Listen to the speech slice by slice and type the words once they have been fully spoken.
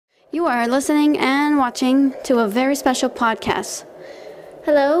You are listening and watching to a very special podcast.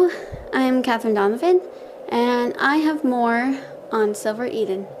 Hello, I'm Catherine Donovan, and I have more on Silver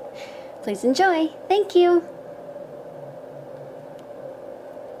Eden. Please enjoy. Thank you.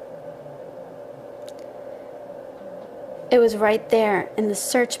 It was right there in the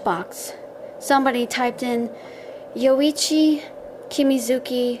search box. Somebody typed in Yoichi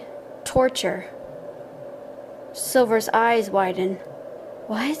Kimizuki torture. Sylver's eyes widened.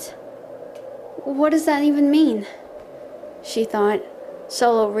 What? What does that even mean? She thought.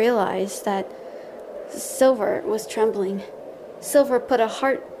 Solo realized that Sylver was trembling. Sylver put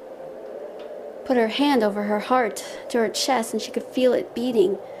her hand over her heart to her chest, and she could feel it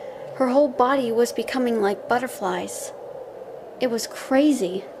beating. Her whole body was becoming like butterflies. It was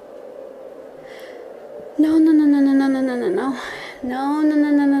crazy. No.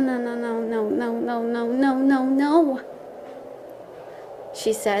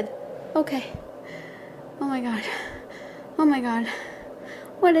 She said, "Okay. Oh my God.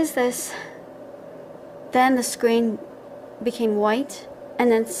 What is this?" Then the screen became white,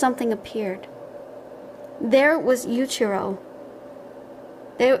 and then something appeared. There was Yuichiro.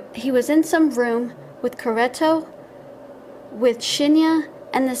 He was in some room with Koreto, with Shinya,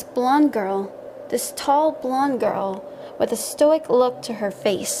 and this blonde girl, this tall blonde girl with a stoic look to her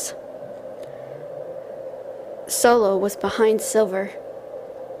face. Solo was behind Sylver.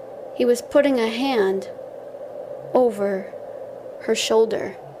 He was putting a hand over her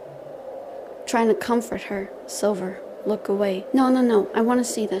shoulder, trying to comfort her. Sylver, look away. No. I want to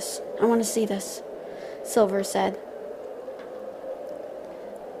see this. Sylver said.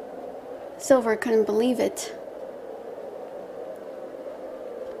 Sylver couldn't believe it.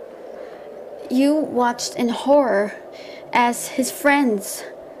 Yu watched in horror as his friends,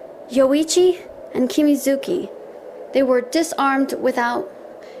 Yoichi and Kimizuki, they were disarmed without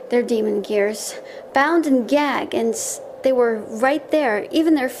their demon gears, bound and gagged, and they were right there.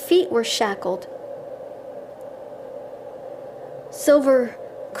 Even their feet were shackled. Sylver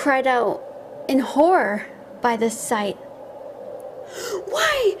cried out in horror by this sight.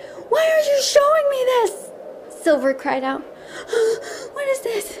 Why are you showing me this? Sylver cried out. What is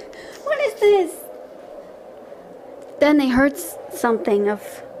this? Then they heard something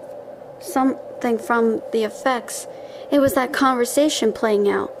from the effects. It was that conversation playing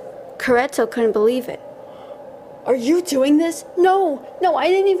out. Koreto couldn't believe it. Are you doing this? No, I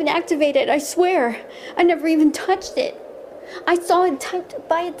didn't even activate it, I swear. I never even touched it. I saw it typed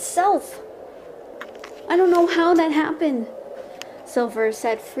by itself. I don't know how that happened, Sylver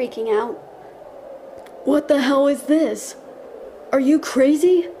said, freaking out. What the hell is this? Are you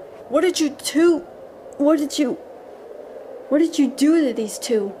crazy? What did you do to these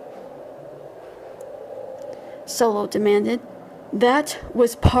two? Solo demanded. That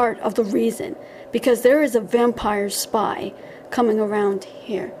was part of the reason, because there is a vampire spy coming around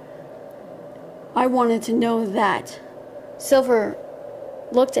here. I wanted to know that. Sylver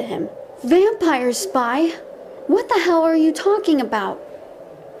looked at him. Vampire spy? What the hell are you talking about?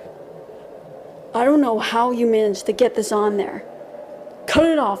 I don't know how you managed to get this on there. Cut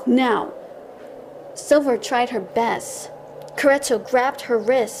it off now. Sylver tried her best. Koreto grabbed her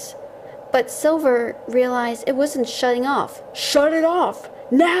wrists, but Sylver realized it wasn't shutting off. Shut it off!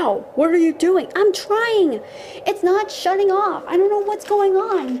 Now! What are you doing? I'm trying! It's not shutting off. I don't know what's going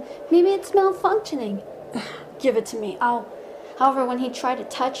on. Maybe it's malfunctioning. Give it to me. However, when he tried to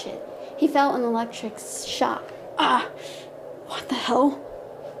touch it, he felt an electric shock. What the hell?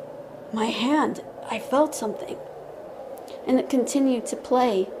 My hand. I felt something. And it continued to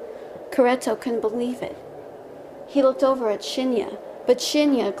play. Koreto couldn't believe it. He looked over at Shinya, but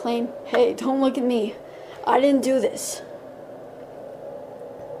Shinya claimed, "Hey, don't look at me. I didn't do this."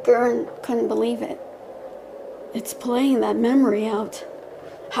 Gurn couldn't believe it. It's playing that memory out.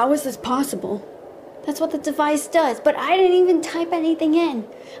 How is this possible? That's what the device does, but I didn't even type anything in.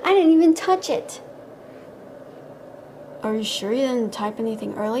 I didn't even touch it. Are you sure you didn't type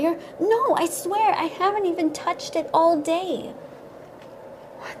anything earlier? No, I swear, I haven't even touched it all day.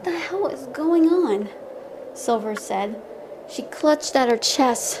 What the hell is going on? Sylver said. She clutched at her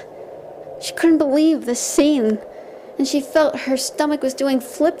chest. She couldn't believe the scene, and she felt her stomach was doing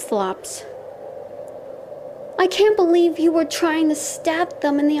flip-flops. I can't believe you were trying to stab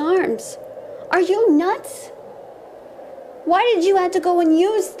them in the arms. Are you nuts? Why did you have to go and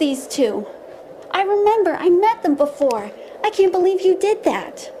use these two? I remember, I met them before. I can't believe you did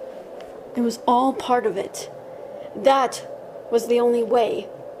that. It was all part of it. That was the only way.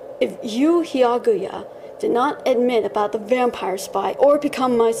 If you, Hyaguya, did not admit about the vampire spy or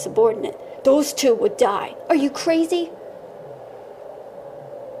become my subordinate, those two would die. Are you crazy?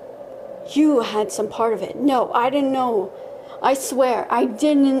 You had some part of it. No, I didn't know. I swear, I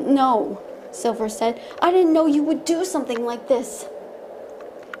didn't know, Sylver said. I didn't know you would do something like this.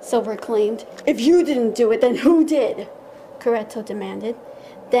 Sylver claimed. If you didn't do it, then who did? Coretto demanded.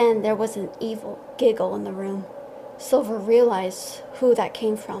 Then there was an evil giggle in the room. Sylver realized who that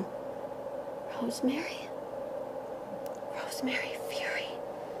came from. Rosemary? Rosemary Fury,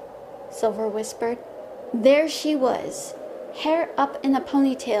 Sylver whispered. There she was, hair up in a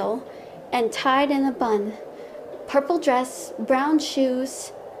ponytail and tied in a bun, purple dress, brown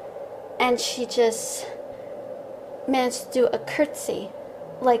shoes, and she just managed to do a curtsy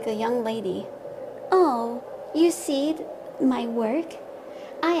like a young lady. Oh, you see my work?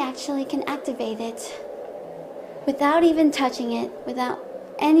 I actually can activate it without even touching it, without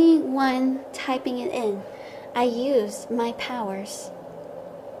anyone typing it in. I used my powers.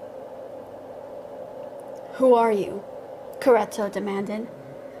 Who are you? Coretto demanded.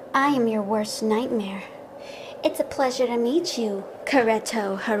 I am your worst nightmare. It's a pleasure to meet you,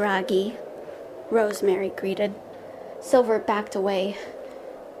 Coretto Haragi, Rosemary greeted. Sylver backed away.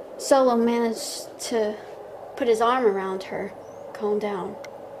 Solo managed to put his arm around her. Calm down.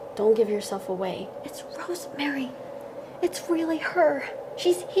 Don't give yourself away. It's Rosemary. It's really her.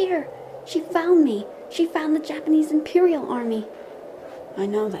 She's here. She found me. She found the Japanese Imperial Army. I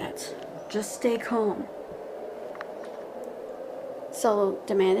know that. Just stay calm. Solo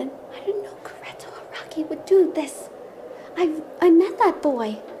demanded. I didn't know Coretto Haragi would do this. I met that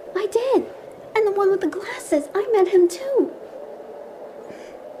boy. I did. And the one with the glasses. I met him too.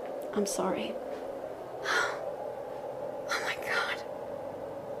 I'm sorry. Oh my God.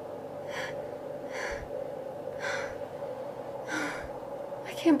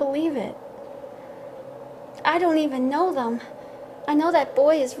 I can't believe it. I don't even know them. I know that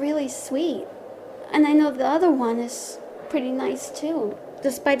boy is really sweet. And I know the other one is pretty nice too,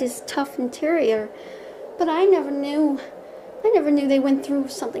 despite his tough interior. But I never knew they went through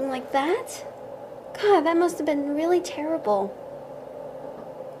something like that. God, that must have been really terrible.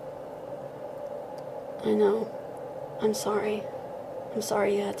 I know. I'm sorry. I'm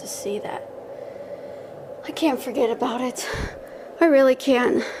sorry you had to see that. I can't forget about it. I really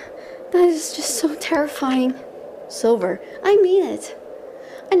can't. That is just so terrifying. Sylver, I mean it.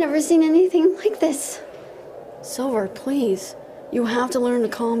 I've never seen anything like this. Sylver, please. You have to learn to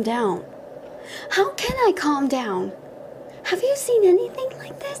calm down. How can I calm down? Have you seen anything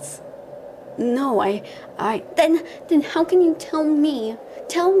like this? No, Then how can you tell me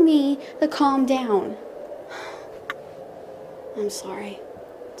to calm down? I'm sorry.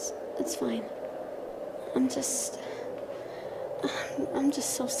 It's fine. I'm just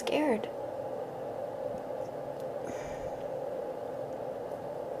so scared.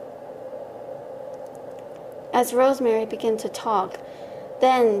 As Rosemary began to talk,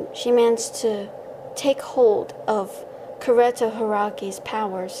 then she managed to take hold of Coretto Haragi's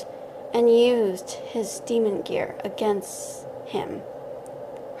powers and used his demon gear against him,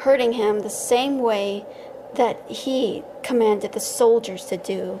 hurting him the same way that he commanded the soldiers to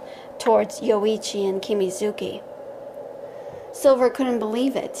do towards Yoichi and Kimizuki. Sylver couldn't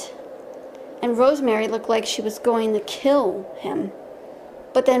believe it, and Rosemary looked like she was going to kill him,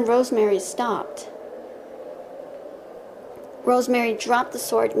 but then Rosemary stopped. Rosemary dropped the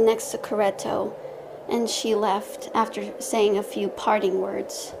sword next to Coretto, and she left after saying a few parting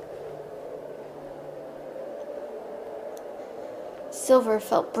words. Sylver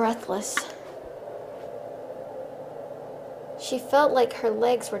felt breathless. She felt like her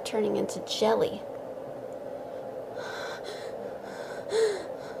legs were turning into jelly.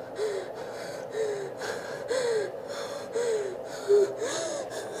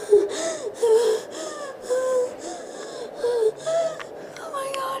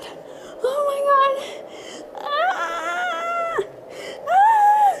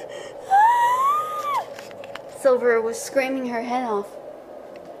 Sylver was screaming her head off.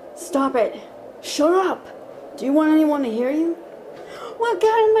 Stop it! Shut up! Do you want anyone to hear you? What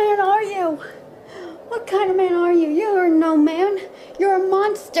kind of man are you? What kind of man are you? You are no man. You're a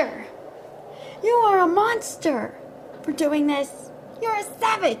monster. You are a monster for doing this. You're a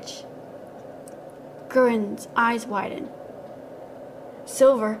savage. Gurren's eyes widened.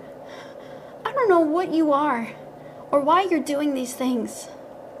 Sylver, I don't know what you are or why you're doing these things.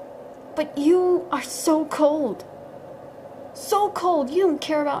 But you are so cold. So cold, you don't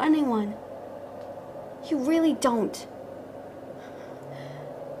care about anyone. You really don't.